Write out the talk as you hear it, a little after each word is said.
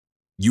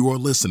You are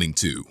listening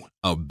to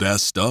a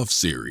Best Of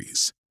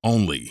series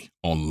only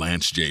on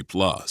Lance J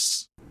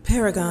Plus.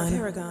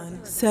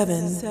 Paragon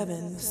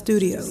 7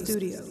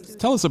 Studios.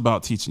 Tell us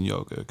about teaching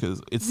yoga,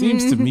 because it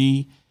seems to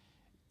me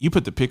you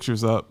put the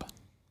pictures up,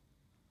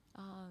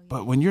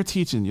 but when you're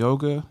teaching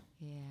yoga,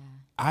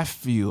 I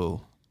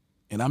feel,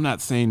 and I'm not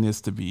saying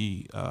this to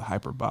be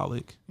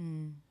hyperbolic,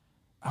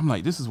 I'm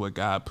like, this is what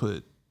God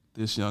put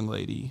this young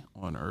lady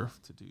on earth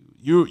to do.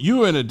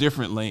 You're in a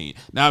different lane.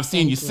 Now I've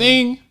seen you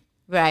sing.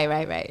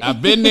 Right.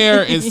 I've been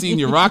there and seen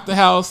you rock the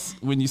house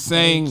when you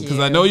sang, because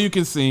I know you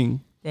can sing.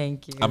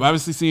 Thank you. I've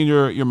obviously seen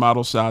your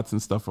model shots and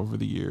stuff over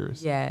the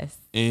years. Yes.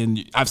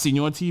 And I've seen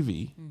you on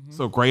TV.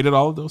 So great at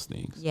all of those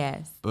things.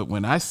 Yes. But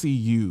when I see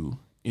you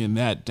in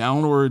that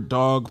downward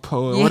dog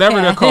pose,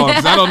 whatever they're called,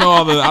 because I don't know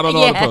all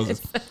the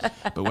poses.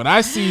 But when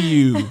I see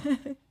you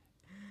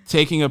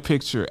taking a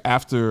picture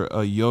after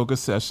a yoga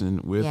session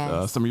with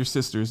some of your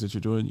sisters that you're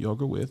doing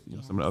yoga with,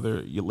 some of the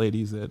other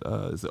ladies at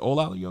is it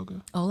Ola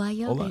Yoga? Ola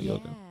Yoga.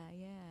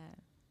 Yeah.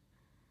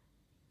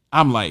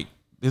 I'm like,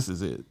 this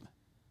is it.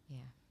 Yeah.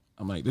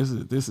 I'm like, this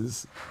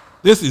is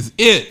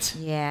it.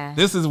 Yeah.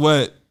 This is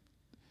what,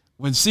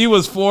 when she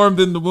was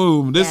formed in the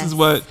womb, this is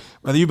what,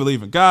 whether you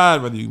believe in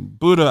God, whether you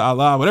Buddha,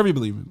 Allah, whatever you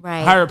believe in,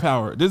 higher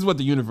power, this is what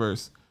the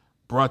universe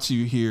brought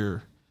you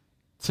here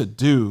to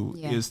do,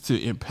 is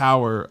to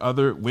empower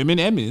other women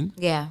and men.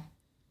 Yeah.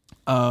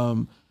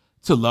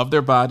 To love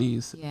their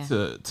bodies,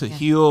 to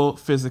heal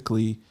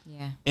physically.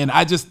 Yeah. And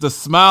the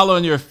smile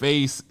on your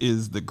face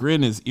the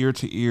grin is ear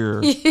to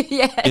ear.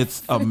 Yes.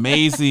 It's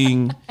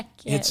amazing.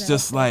 It's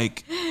just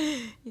like,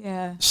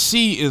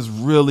 she is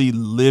really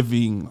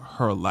living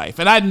her life.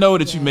 And I know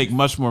that you make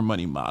much more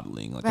money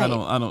modeling. Like I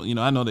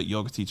know that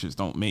yoga teachers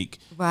don't make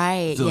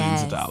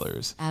zillions of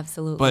dollars.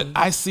 Absolutely. But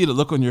I see the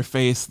look on your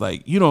face,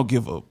 like you don't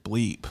give a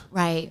bleep.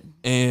 Right.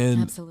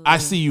 And absolutely. I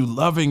see you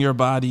loving your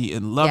body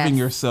and loving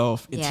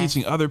yourself and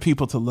teaching other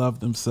people to love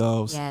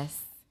themselves. Yes.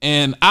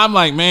 And I'm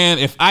like, man,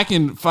 if I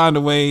can find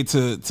a way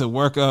to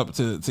work up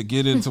to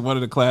get into one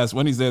of the class,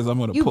 one of these days I'm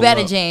going to pull up. You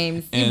better,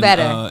 James. You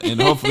better.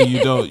 And hopefully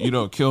you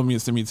don't kill me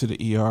and send me to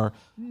the ER.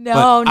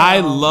 No, I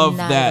love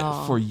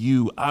that for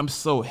you. I'm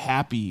so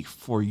happy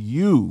for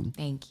you.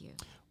 Thank you.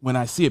 When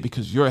I see it,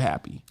 because you're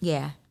happy.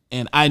 Yeah.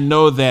 And I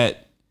know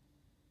that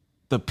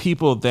the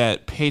people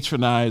that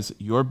patronize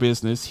your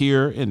business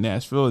here in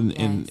Nashville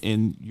and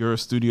in your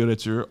studio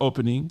that you're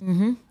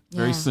opening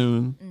very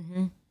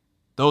soon,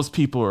 those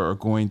people are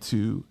going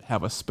to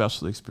have a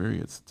special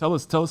experience. Tell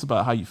us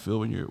about how you feel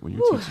when you're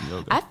teaching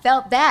yoga. I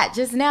felt that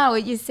just now,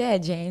 what you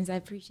said, James. I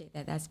appreciate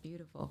that. That's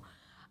beautiful.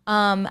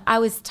 I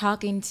was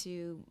talking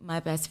to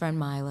my best friend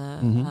Mila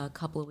a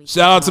couple of weeks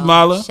ago. Shout out to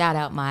Mila. Shout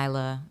out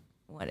Mila.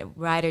 What a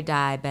ride or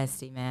die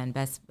bestie, man.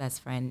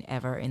 Best friend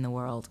ever in the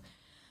world.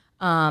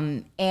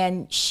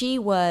 And she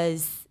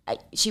was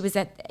at,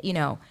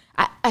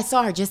 I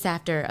saw her just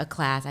after a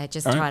class. I had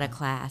just taught a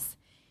class.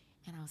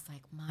 And I was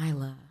like,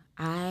 Mila,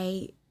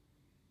 I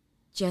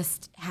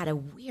just had a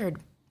weird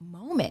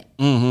moment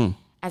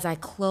as I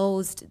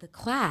closed the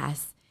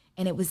class,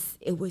 and it was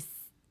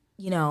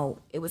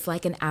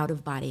like an out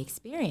of body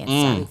experience. So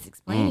I was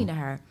explaining to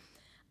her,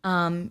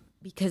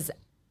 because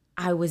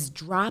I was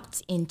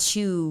dropped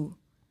into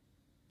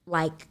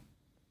like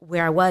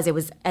where I was. It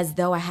was as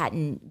though I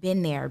hadn't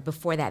been there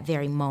before that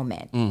very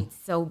moment. It's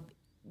so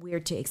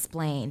weird to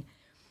explain,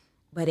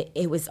 but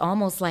it was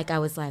almost like I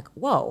was like,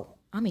 whoa,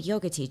 I'm a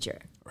yoga teacher.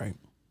 Right.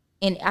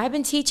 And I've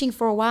been teaching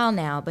for a while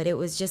now, but it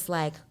was just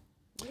like,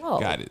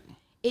 whoa. Got it.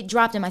 It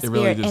dropped in my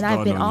spirit. Really, and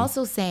I've been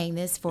also saying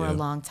this for a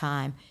long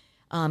time,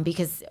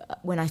 because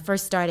when I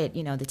first started,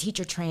 the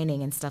teacher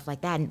training and stuff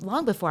like that, and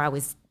long before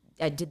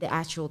I did the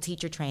actual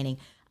teacher training,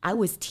 I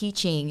was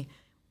teaching,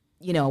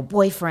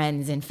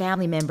 boyfriends and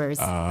family members,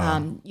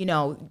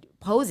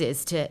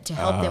 poses to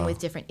help them with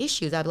different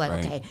issues. I'd be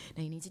like, okay,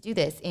 now you need to do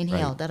this,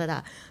 inhale,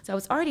 da-da-da. So I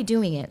was already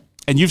doing it.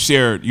 And you've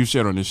shared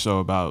on this show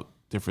about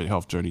different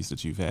health journeys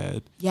that you've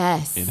had.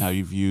 Yes. And how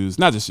you've used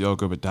not just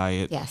yoga, but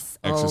diet,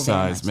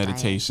 exercise,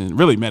 meditation, diet.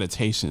 Really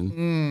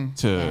meditation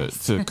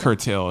to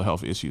curtail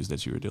health issues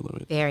that you were dealing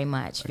with. Very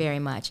much, very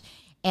much.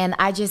 And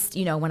I just,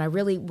 when I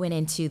really went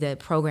into the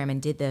program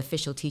and did the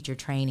official teacher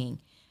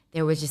training,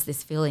 there was just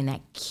this feeling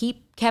that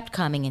kept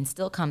coming and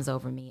still comes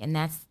over me. And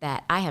that's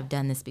that I have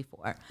done this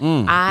before.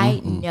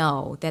 I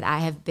know that I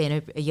have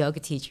been a yoga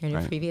teacher in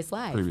a previous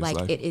life.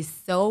 It is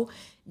so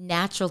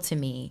natural to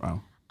me.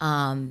 Wow.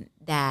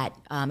 That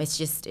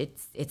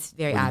it's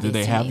very obvious. Did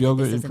they to have me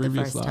yoga this in isn't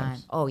previous the first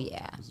lives? time. Oh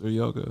yeah. Is there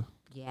yoga?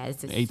 Yeah,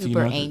 it's super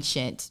 1800s?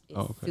 ancient.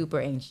 It's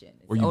super ancient.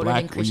 It's Were you older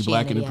black? than Were you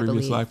black in a Christianity, I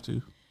previous believe. life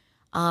too?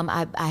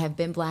 I have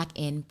been black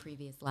in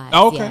previous lives.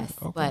 Oh, okay. Yes,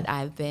 Okay. But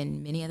I've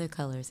been many other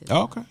colors as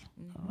well. Okay.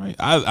 All right.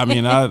 I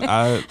mean,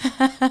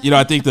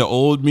 I think the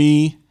old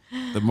me,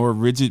 the more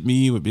rigid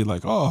me would be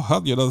like,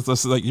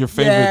 that's like your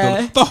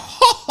favorite. Yeah.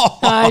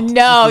 I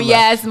know.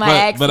 Yes, my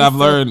ex. But I've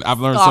learned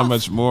so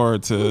much more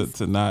to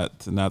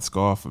not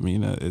scoff. I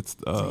mean, it's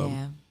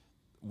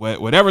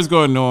whatever's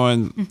going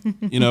on.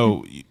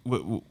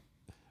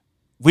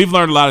 We've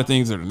learned a lot of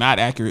things that are not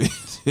accurate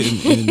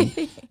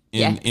in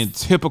in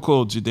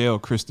typical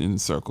Judeo-Christian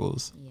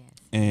circles. Yes.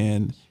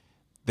 And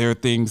there are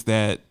things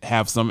that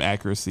have some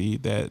accuracy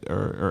that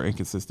are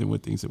inconsistent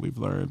with things that we've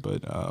learned.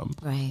 But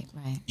right.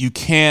 you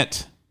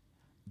can't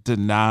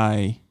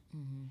deny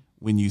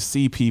when you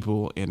see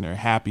people and they're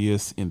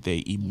happiest and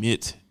they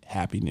emit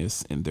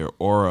happiness and their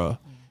aura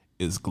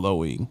is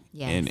glowing.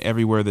 Yes. And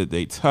everywhere that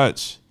they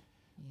touch,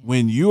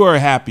 when you are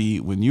happy,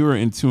 when you are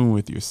in tune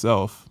with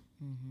yourself,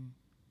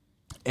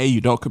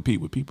 you don't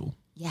compete with people.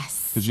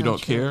 Yes. Because you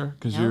don't care.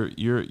 Because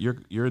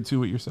you're in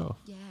tune with yourself.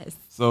 Yes.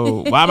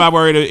 So why am I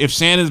worried if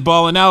Shannon's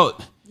balling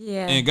out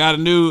Yeah. and got a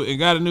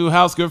new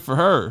house? Good for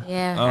her.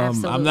 Yeah, I'm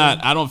absolutely.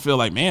 not. I don't feel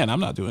like, man, I'm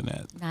not doing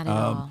that. Not at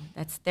all.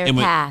 That's their and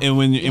when, path. And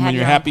when You have you're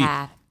your own happy,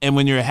 path. and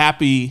when you're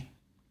happy,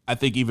 I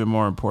think even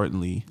more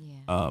importantly,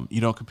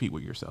 you don't compete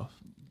with yourself.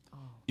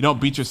 You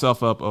don't beat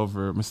yourself up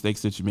over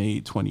mistakes that you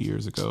made 20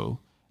 years ago,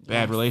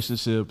 bad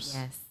relationships,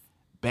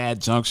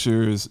 bad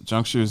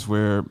junctures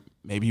where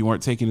maybe you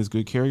weren't taking as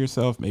good care of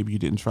yourself. Maybe you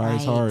didn't try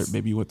as hard.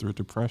 Maybe you went through a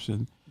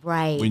depression.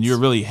 Right. When you're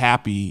really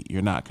happy,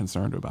 you're not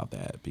concerned about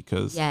that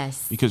because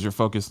you're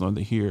focused on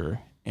the here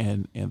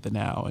and the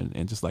now.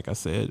 And just like I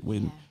said,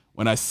 when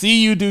I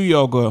see you do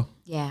yoga,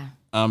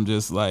 I'm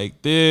just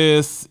like,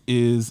 this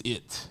is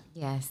it.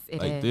 Yes, it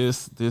like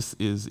is. This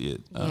is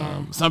it.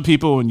 Yeah. Some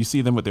people, when you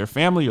see them with their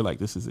family, you're like,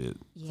 this is it.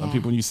 Yeah. Some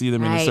people, when you see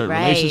them in a certain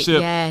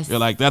relationship, you're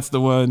like, that's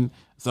the one.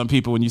 Some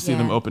people, when you see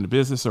them open a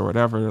business or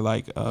whatever, they're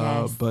like,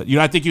 but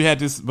I think you had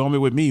this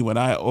moment with me when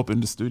I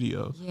opened the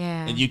studio.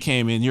 Yeah. And you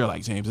came in, you're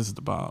like, James, this is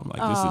the bomb.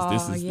 Like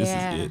this is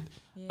it.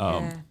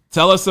 Yeah.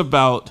 Tell us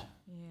about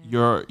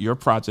your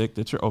project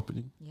that you're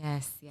opening.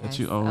 Yes. That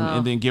you own,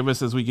 and then give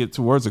us, as we get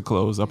towards a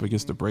close, up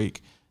against the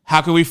break, how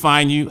can we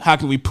find you? How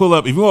can we pull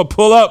up? If you want to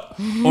pull up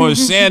on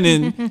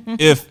Shannon,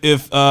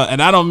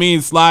 and I don't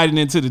mean sliding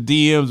into the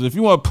DMs, if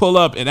you want to pull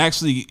up and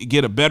actually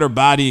get a better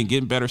body and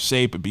get in better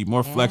shape and be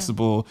more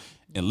flexible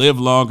and live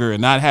longer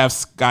and not have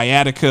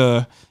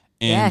sciatica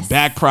and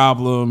back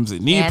problems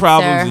and knee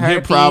problems and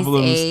hip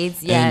problems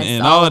AIDS,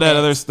 and all of that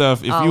other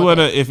stuff.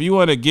 If you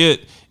want to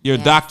get your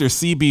Dr.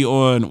 CB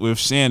on with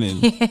Shannon,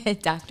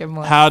 Dr.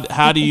 Moore.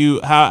 How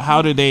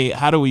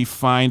do we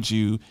find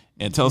you?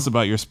 And tell us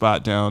about your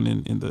spot down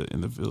in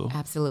the Ville.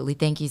 Absolutely.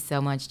 Thank you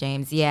so much,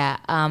 James. Yeah,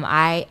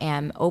 I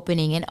am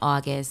opening in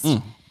August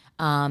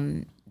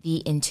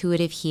the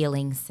Intuitive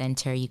Healing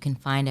Center. You can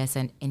find us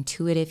on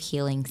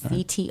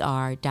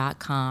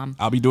intuitivehealingctr.com.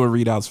 I'll be doing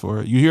readouts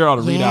for it. You hear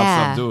all the readouts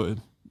I'm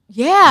doing.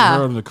 Yeah. You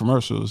heard of the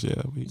commercials.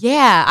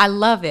 I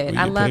love it.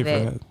 I love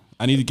it.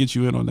 I need to get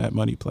you in on that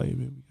money play.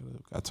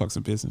 I'll talk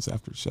some business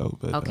after the show.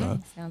 But, okay,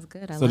 sounds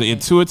good. So the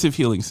Intuitive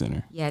Healing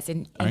Center. Yes,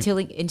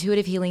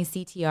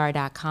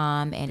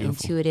 intuitivehealingctr.com and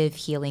Intuitive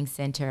Healing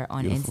Center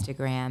on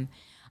Instagram.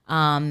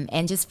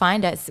 And just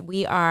find us.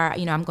 We are,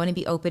 I'm going to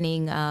be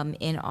opening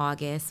in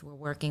August. We're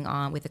working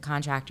with a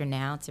contractor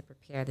now to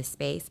prepare the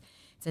space.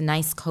 It's a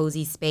nice,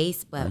 cozy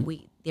space, but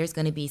there's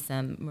going to be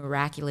some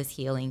miraculous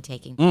healing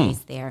taking place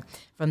there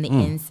from the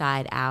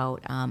inside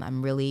out.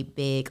 I'm really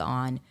big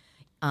on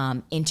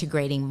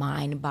integrating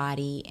mind,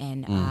 body,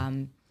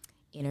 and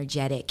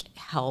energetic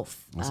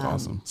health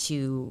awesome.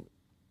 to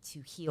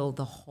heal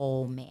the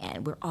whole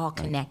man. We're all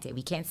connected.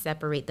 We can't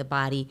separate the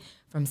body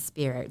from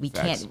spirit. We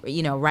can't,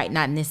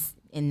 not in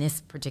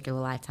this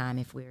particular lifetime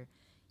if we're,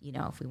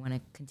 if we want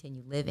to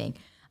continue living.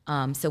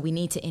 So we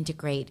need to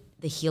integrate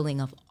the healing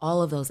of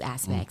all of those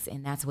aspects,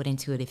 and that's what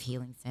Intuitive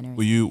Healing Center is.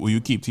 Will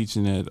you keep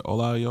teaching at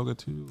Ola Yoga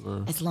too?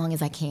 Or? As long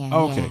as I can.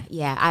 Oh, okay.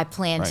 Yeah, I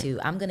plan to.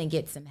 I'm going to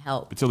get some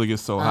help until it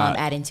gets so hot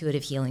at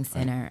Intuitive Healing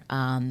Center.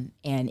 And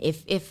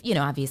if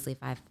obviously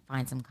if I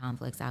find some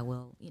conflicts, I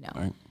will,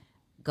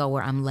 go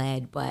where I'm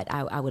led. But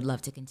I would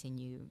love to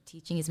continue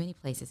teaching as many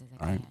places as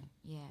I can.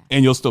 Yeah.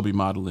 And you'll still be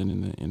modeling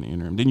in the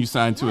interim. Then you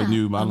signed to a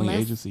new modeling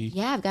agency.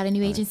 Yeah, I've got a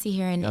new agency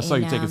here I saw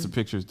you taking some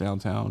pictures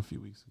downtown a few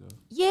weeks ago.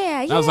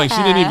 Yeah. I was like,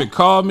 she didn't even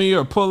call me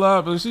or pull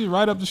up. She's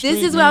right up the street.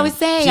 This is what I was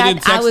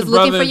saying. I was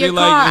looking for your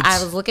car.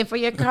 I was looking for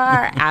your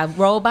car. I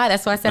rolled by.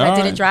 That's why I said I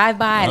did a drive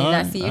by. I did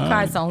not see your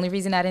car. It's the only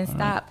reason I didn't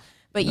stop.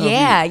 But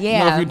if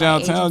you're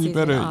downtown, you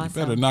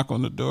better knock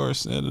on the door.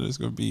 Said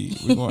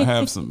we're gonna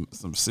have some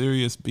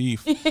serious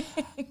beef.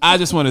 I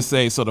just want to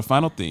say, so the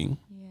final thing,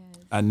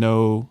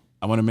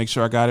 I want to make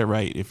sure I got it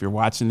right. If you're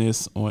watching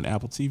this on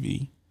Apple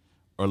TV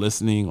or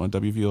listening on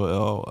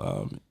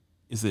WVOL,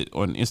 is it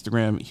on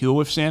Instagram, Heal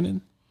with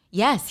Shannon?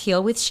 Yes,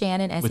 Heal with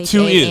Shannon,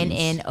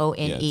 SHANNONE.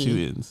 Yeah,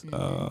 2 N's.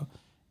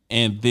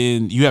 And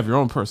then you have your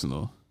own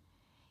personal.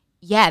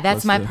 Yeah,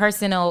 that's my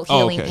personal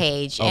healing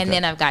page. And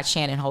then I've got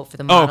Shannone Holt for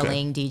the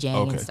modeling,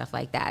 DJing, and stuff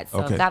like that. So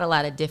I've got a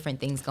lot of different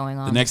things going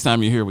on. The next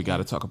time you're here, we got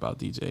to talk about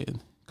DJing.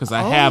 Because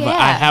I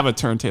have a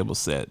turntable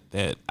set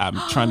that I'm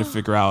trying to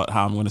figure out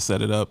how I'm going to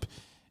set it up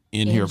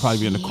in here.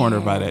 Probably be in the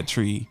corner by that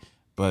tree.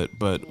 But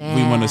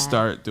we want to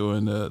start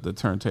doing the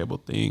turntable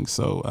thing.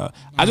 So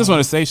I just want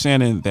to say,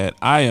 Shannon, that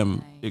I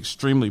am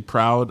extremely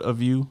proud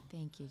of you.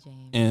 Thank you,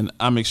 James. And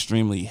I'm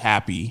extremely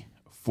happy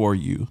for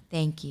you.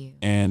 Thank you.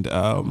 And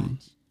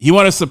you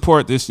want to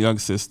support this young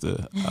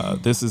sister.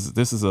 This is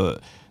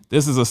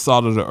a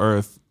salt of the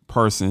earth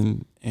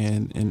person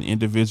and an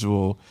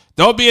individual.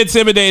 Don't be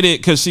intimidated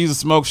because she's a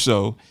smoke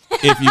show.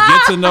 If you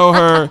get to know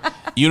her,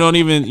 you don't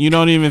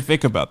even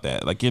think about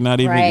that. Like you're not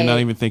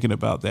even thinking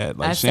about that.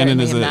 Like Shannon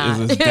is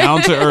as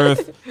down to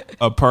earth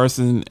a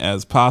person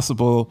as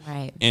possible,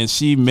 right. And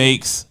she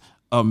makes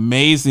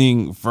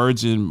amazing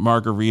virgin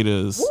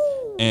margaritas. Woo!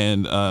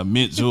 And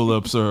mint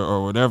juleps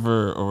or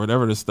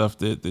whatever the stuff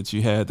that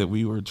you had that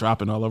we were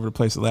dropping all over the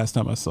place the last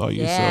time I saw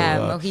you. Yeah,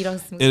 so,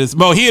 mojitos. It is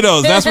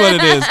mojitos. That's what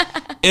it is.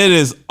 It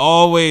is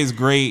always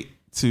great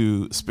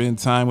to spend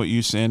time with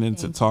you, Shannon,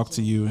 to talk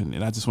to you,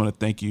 and I just want to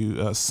thank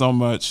you so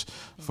much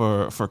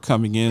for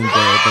coming in. The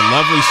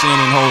lovely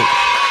Shannone Holt.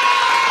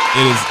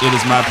 It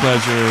is my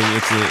pleasure.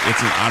 It's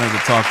an honor to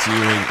talk to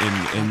you,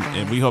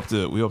 and we hope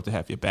to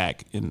have you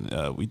back.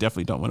 And we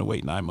definitely don't want to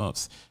wait 9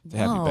 months to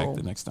have you back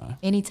the next time.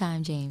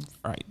 Anytime, James.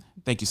 All right.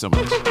 Thank you so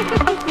much.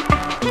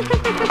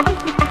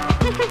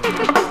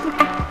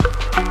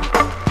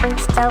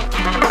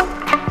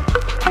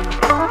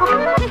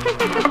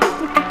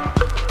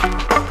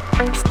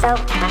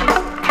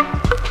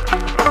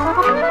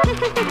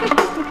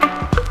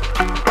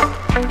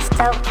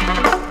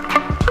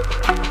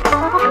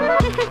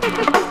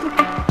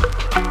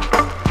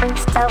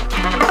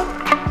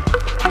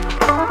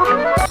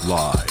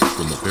 Live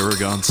from the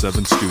Paragon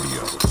 7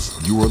 studios,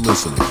 you are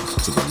listening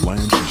to the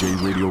Lance J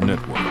Radio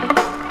Network.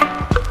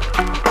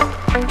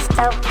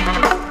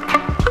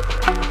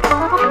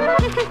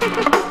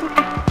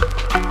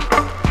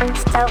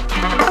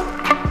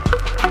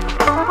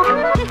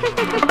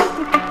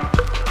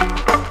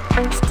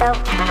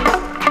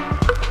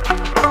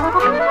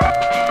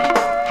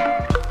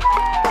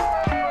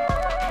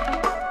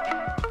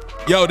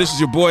 Yo, this is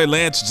your boy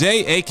Lance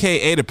J,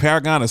 a.k.a. the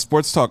Paragon of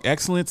Sports Talk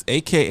Excellence,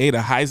 a.k.a. the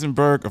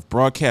Heisenberg of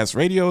Broadcast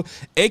Radio,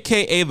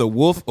 a.k.a. the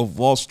Wolf of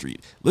Wall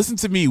Street. Listen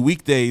to me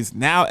weekdays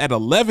now at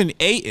 11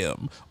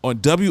 a.m.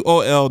 on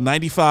WOL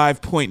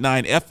 95.9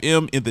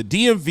 FM in the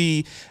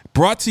DMV,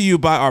 brought to you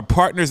by our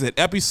partners at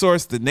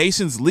Episource, the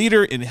nation's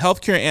leader in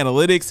healthcare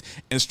analytics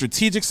and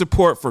strategic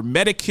support for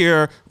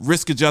Medicare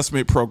risk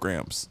adjustment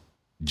programs.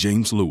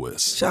 James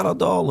Lewis. Shout out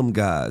to all them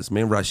guys,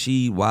 man.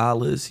 Rasheed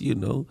Wallace,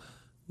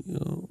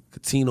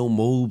 Katino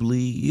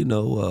Mobley,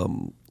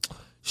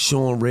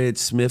 Sean Red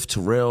Smith,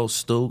 Terrell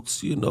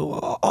Stokes,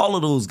 all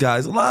of those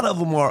guys. A lot of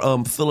them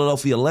are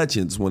Philadelphia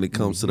legends when it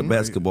comes to the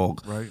basketball.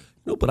 Right.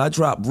 But I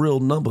drop real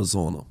numbers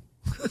on them.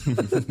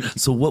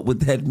 So what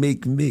would that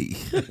make me?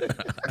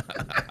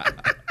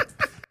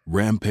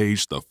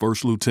 Rampage, the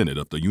first lieutenant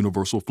of the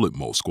Universal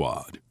Flipmo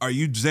Squad. Are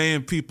you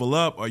jaying people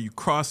up? Are you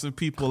crossing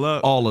people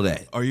up? All of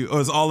that. Or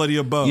is all of the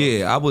above?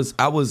 Yeah, I was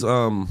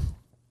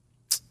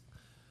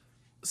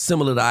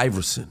similar to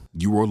Iverson.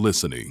 You are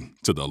listening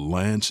to the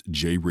Lance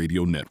J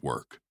Radio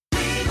Network.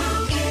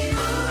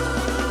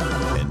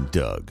 And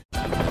Doug.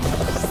 Got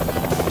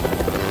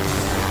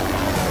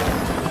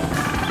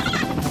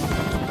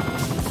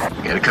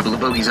a couple of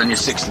bogeys on your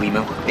 6th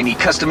limo. They need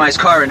customized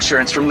car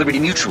insurance from Liberty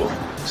Mutual,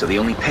 so they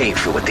only pay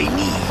for what they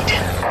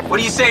need. What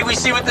do you say we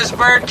see what this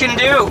bird can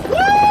do?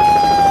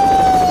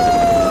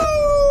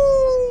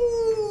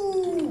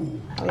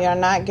 We are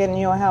not getting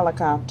you a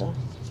helicopter.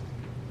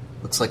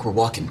 Looks like we're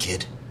walking,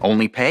 kid.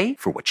 Only pay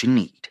for what you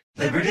need.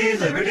 Liberty,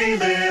 liberty,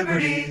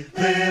 liberty,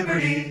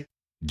 liberty.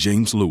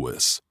 James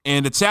Lewis.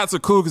 And the chats are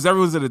cool because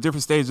everyone's at a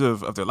different stage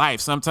of their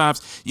life.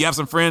 Sometimes you have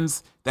some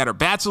friends that are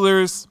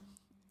bachelors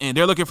and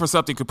they're looking for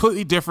something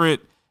completely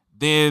different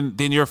than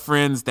your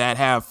friends that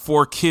have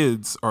 4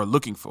 kids are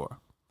looking for.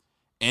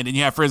 And then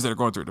you have friends that are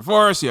going through a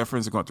divorce. You have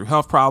friends that are going through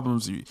health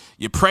problems.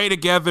 You pray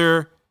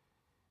together.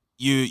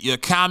 You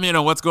comment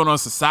on what's going on in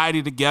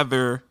society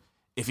together.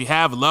 If you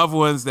have loved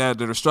ones that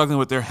are struggling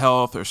with their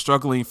health or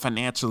struggling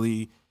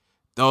financially,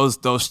 those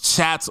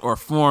chats or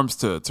forums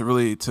to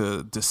really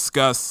to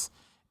discuss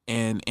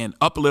and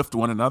uplift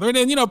one another. And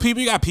then, you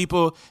got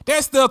people,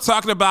 they're still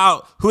talking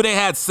about who they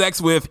had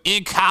sex with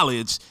in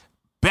college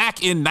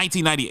back in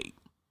 1998.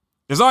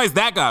 There's always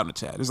that guy in the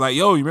chat. It's like,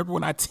 yo, you remember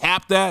when I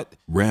tapped that?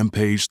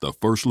 Rampage, the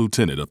first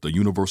lieutenant of the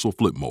Universal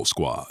Flipmo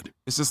Squad.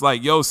 It's just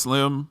like, yo,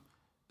 Slim,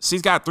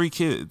 she's got 3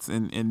 kids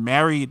and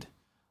married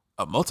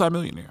a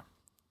multimillionaire.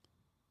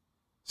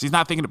 She's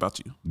not thinking about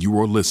you. You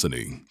are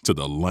listening to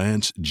the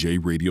Lance J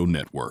Radio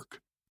Network.